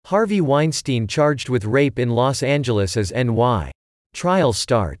Harvey Weinstein charged with rape in Los Angeles as NY. Trial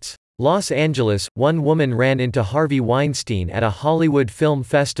starts. Los Angeles, one woman ran into Harvey Weinstein at a Hollywood Film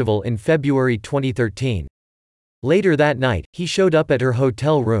Festival in February 2013. Later that night, he showed up at her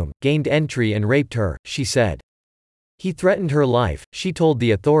hotel room, gained entry and raped her, she said. He threatened her life, she told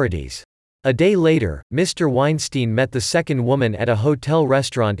the authorities. A day later, Mr. Weinstein met the second woman at a hotel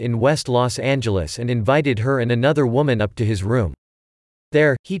restaurant in West Los Angeles and invited her and another woman up to his room.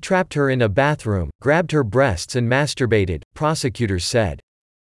 There, he trapped her in a bathroom, grabbed her breasts and masturbated, prosecutors said.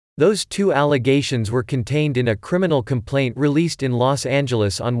 Those two allegations were contained in a criminal complaint released in Los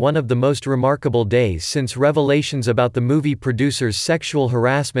Angeles on one of the most remarkable days since revelations about the movie producer's sexual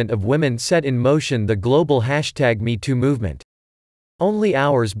harassment of women set in motion the global #MeToo movement. Only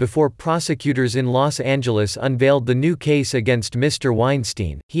hours before prosecutors in Los Angeles unveiled the new case against Mr.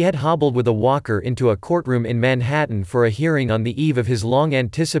 Weinstein, he had hobbled with a walker into a courtroom in Manhattan for a hearing on the eve of his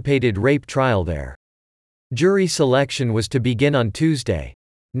long-anticipated rape trial there. Jury selection was to begin on Tuesday.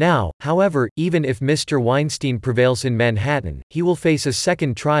 Now, however, even if Mr. Weinstein prevails in Manhattan, he will face a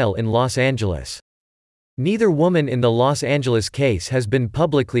second trial in Los Angeles. Neither woman in the Los Angeles case has been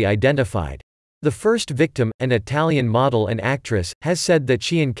publicly identified. The first victim, an Italian model and actress, has said that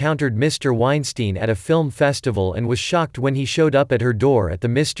she encountered Mr. Weinstein at a film festival and was shocked when he showed up at her door at the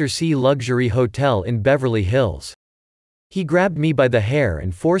Mr. C Luxury Hotel in Beverly Hills. He grabbed me by the hair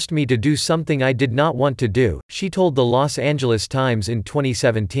and forced me to do something I did not want to do, she told the Los Angeles Times in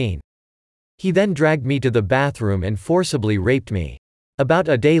 2017. He then dragged me to the bathroom and forcibly raped me. About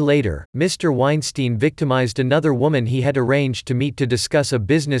a day later, Mr. Weinstein victimized another woman he had arranged to meet to discuss a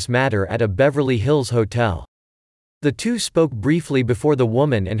business matter at a Beverly Hills hotel. The two spoke briefly before the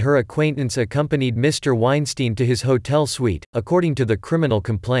woman and her acquaintance accompanied Mr. Weinstein to his hotel suite, according to the criminal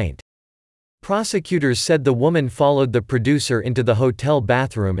complaint. Prosecutors said the woman followed the producer into the hotel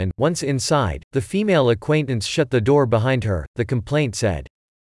bathroom and, once inside, the female acquaintance shut the door behind her, the complaint said.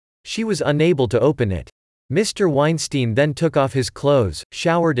 She was unable to open it. Mr. Weinstein then took off his clothes,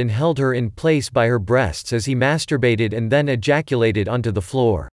 showered and held her in place by her breasts as he masturbated and then ejaculated onto the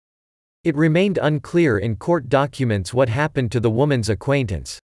floor. It remained unclear in court documents what happened to the woman's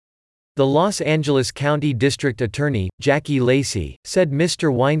acquaintance. The Los Angeles County District Attorney, Jackie Lacey, said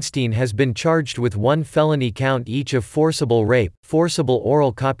Mr. Weinstein has been charged with one felony count each of forcible rape, forcible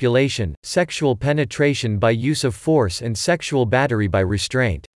oral copulation, sexual penetration by use of force and sexual battery by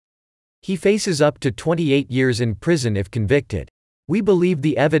restraint. He faces up to 28 years in prison if convicted. We believe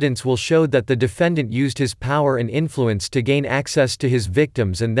the evidence will show that the defendant used his power and influence to gain access to his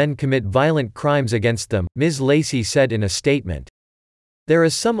victims and then commit violent crimes against them, Ms. Lacey said in a statement. There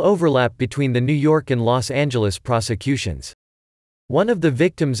is some overlap between the New York and Los Angeles prosecutions. One of the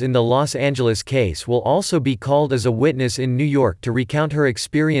victims in the Los Angeles case will also be called as a witness in New York to recount her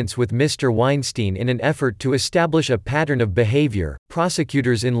experience with Mr. Weinstein in an effort to establish a pattern of behavior,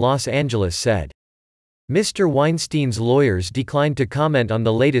 prosecutors in Los Angeles said. Mr. Weinstein's lawyers declined to comment on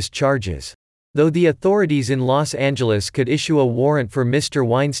the latest charges. Though the authorities in Los Angeles could issue a warrant for Mr.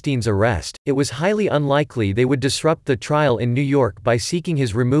 Weinstein's arrest, it was highly unlikely they would disrupt the trial in New York by seeking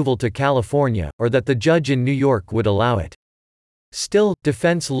his removal to California, or that the judge in New York would allow it. Still,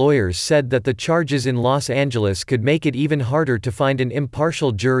 defense lawyers said that the charges in Los Angeles could make it even harder to find an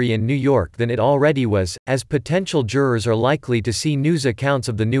impartial jury in New York than it already was, as potential jurors are likely to see news accounts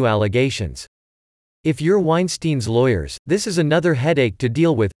of the new allegations. If you're Weinstein's lawyers, this is another headache to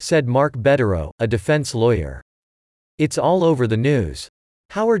deal with, said Mark Betterow, a defense lawyer. It's all over the news.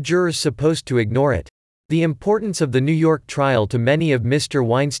 How are jurors supposed to ignore it? The importance of the New York trial to many of Mr.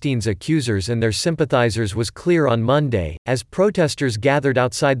 Weinstein's accusers and their sympathizers was clear on Monday, as protesters gathered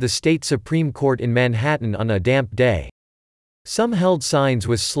outside the state Supreme Court in Manhattan on a damp day. Some held signs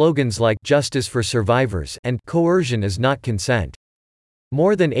with slogans like "Justice for Survivors" and "Coercion is not consent."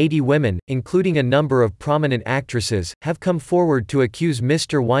 More than 80 women, including a number of prominent actresses, have come forward to accuse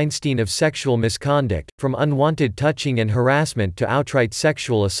Mr. Weinstein of sexual misconduct, from unwanted touching and harassment to outright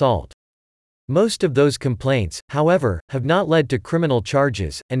sexual assault. Most of those complaints, however, have not led to criminal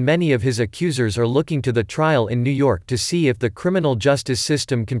charges, and many of his accusers are looking to the trial in New York to see if the criminal justice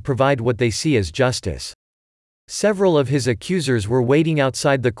system can provide what they see as justice. Several of his accusers were waiting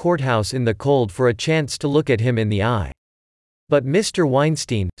outside the courthouse in the cold for a chance to look at him in the eye. But Mr.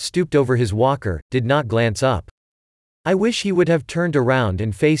 Weinstein, stooped over his walker, did not glance up. "I wish he would have turned around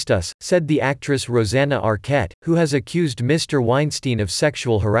and faced us," said the actress Rosanna Arquette, who has accused Mr. Weinstein of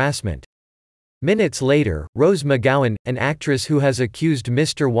sexual harassment. Minutes later, Rose McGowan, an actress who has accused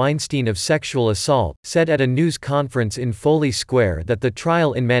Mr. Weinstein of sexual assault, said at a news conference in Foley Square that the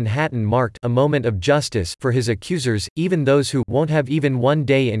trial in Manhattan marked a moment of justice for his accusers, even those who won't have even one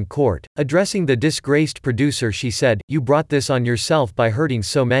day in court. Addressing the disgraced producer, she said, "You brought this on yourself by hurting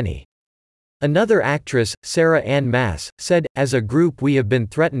so many." Another actress, Sarah Ann Maas, said, "As a group we have been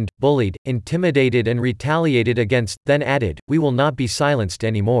threatened, bullied, intimidated and retaliated against," then added, "We will not be silenced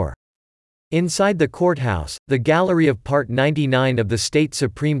anymore." Inside the courthouse, the gallery of Part 99 of the state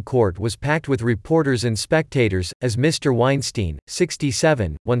Supreme Court was packed with reporters and spectators, as Mr. Weinstein,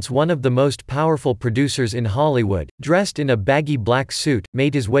 67, once one of the most powerful producers in Hollywood, dressed in a baggy black suit,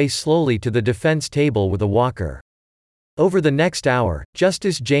 made his way slowly to the defense table with a walker. Over the next hour,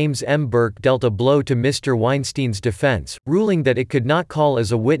 Justice James M. Burke dealt a blow to Mr. Weinstein's defense, ruling that it could not call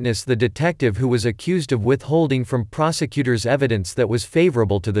as a witness the detective who was accused of withholding from prosecutors evidence that was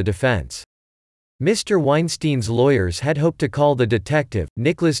favorable to the defense. Mr. Weinstein's lawyers had hoped to call the detective,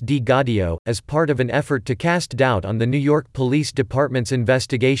 Nicholas D. Gaudio, as part of an effort to cast doubt on the New York Police Department's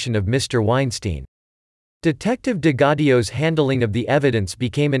investigation of Mr. Weinstein. Detective DeGaudio's handling of the evidence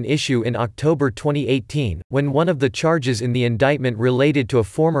became an issue in October 2018, when one of the charges in the indictment related to a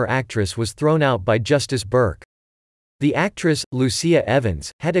former actress was thrown out by Justice Burke. The actress, Lucia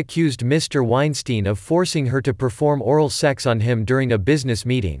Evans, had accused Mr. Weinstein of forcing her to perform oral sex on him during a business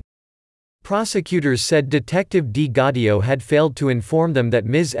meeting. Prosecutors said Detective D. Gaudio had failed to inform them that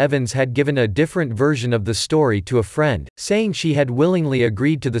Ms. Evans had given a different version of the story to a friend, saying she had willingly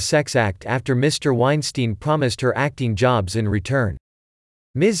agreed to the sex act after Mr. Weinstein promised her acting jobs in return.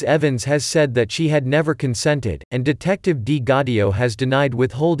 Ms. Evans has said that she had never consented, and Detective D. Gaudio has denied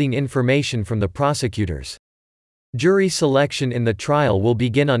withholding information from the prosecutors. Jury selection in the trial will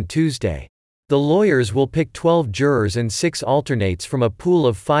begin on Tuesday. The lawyers will pick 12 jurors and 6 alternates from a pool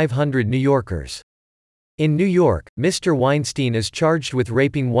of 500 New Yorkers. In New York, Mr. Weinstein is charged with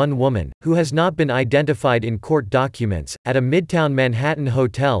raping one woman, who has not been identified in court documents, at a Midtown Manhattan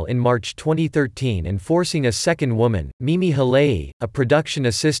hotel in March 2013 and forcing a second woman, Mimi Halei, a production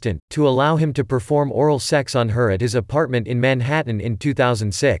assistant, to allow him to perform oral sex on her at his apartment in Manhattan in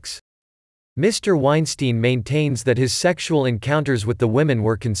 2006. Mr. Weinstein maintains that his sexual encounters with the women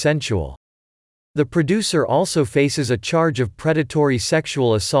were consensual. The producer also faces a charge of predatory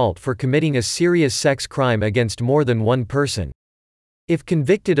sexual assault for committing a serious sex crime against more than one person. If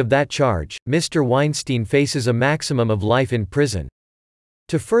convicted of that charge, Mr. Weinstein faces a maximum of life in prison.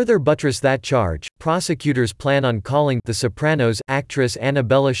 To further buttress that charge, prosecutors plan on calling The Sopranos actress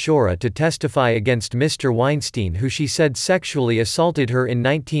Annabella Sciorra to testify against Mr. Weinstein, who she said sexually assaulted her in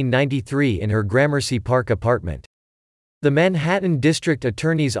 1993 in her Gramercy Park apartment. The Manhattan District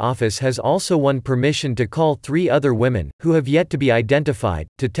Attorney's Office has also won permission to call 3 other women, who have yet to be identified,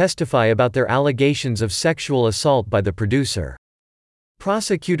 to testify about their allegations of sexual assault by the producer.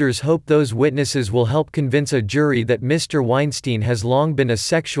 Prosecutors hope those witnesses will help convince a jury that Mr. Weinstein has long been a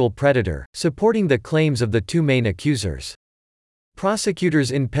sexual predator, supporting the claims of the 2 main accusers.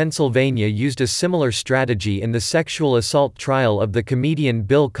 Prosecutors in Pennsylvania used a similar strategy in the sexual assault trial of the comedian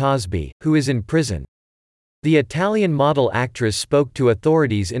Bill Cosby, who is in prison. The Italian model actress spoke to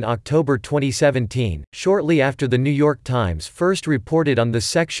authorities in October 2017, shortly after the New York Times first reported on the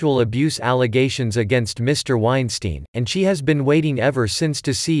sexual abuse allegations against Mr. Weinstein, and she has been waiting ever since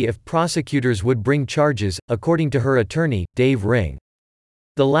to see if prosecutors would bring charges, according to her attorney, Dave Ring.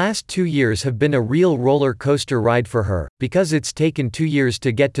 The last 2 years have been a real roller coaster ride for her, because it's taken 2 years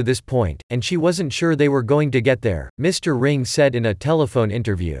to get to this point, and she wasn't sure they were going to get there, Mr. Ring said in a telephone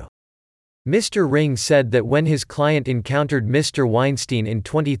interview. Mr. Ring said that when his client encountered Mr. Weinstein in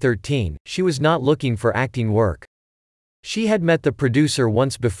 2013, she was not looking for acting work. She had met the producer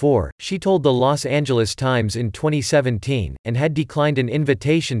once before, she told the Los Angeles Times in 2017, and had declined an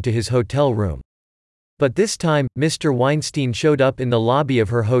invitation to his hotel room. But this time, Mr. Weinstein showed up in the lobby of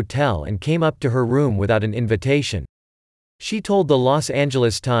her hotel and came up to her room without an invitation. She told the Los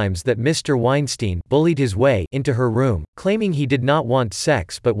Angeles Times that Mr. Weinstein bullied his way into her room, claiming he did not want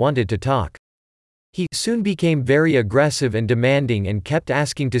sex but wanted to talk. He soon became very aggressive and demanding and kept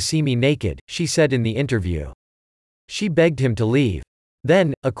asking to see me naked, she said in the interview. She begged him to leave.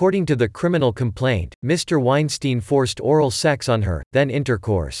 Then, according to the criminal complaint, Mr. Weinstein forced oral sex on her, then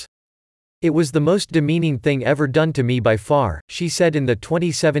intercourse. It was the most demeaning thing ever done to me by far, she said in the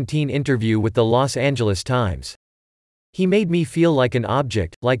 2017 interview with the Los Angeles Times. He made me feel like an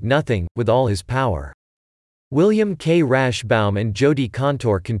object, like nothing, with all his power. William K. Rashbaum and Jody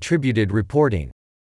Cantor contributed reporting.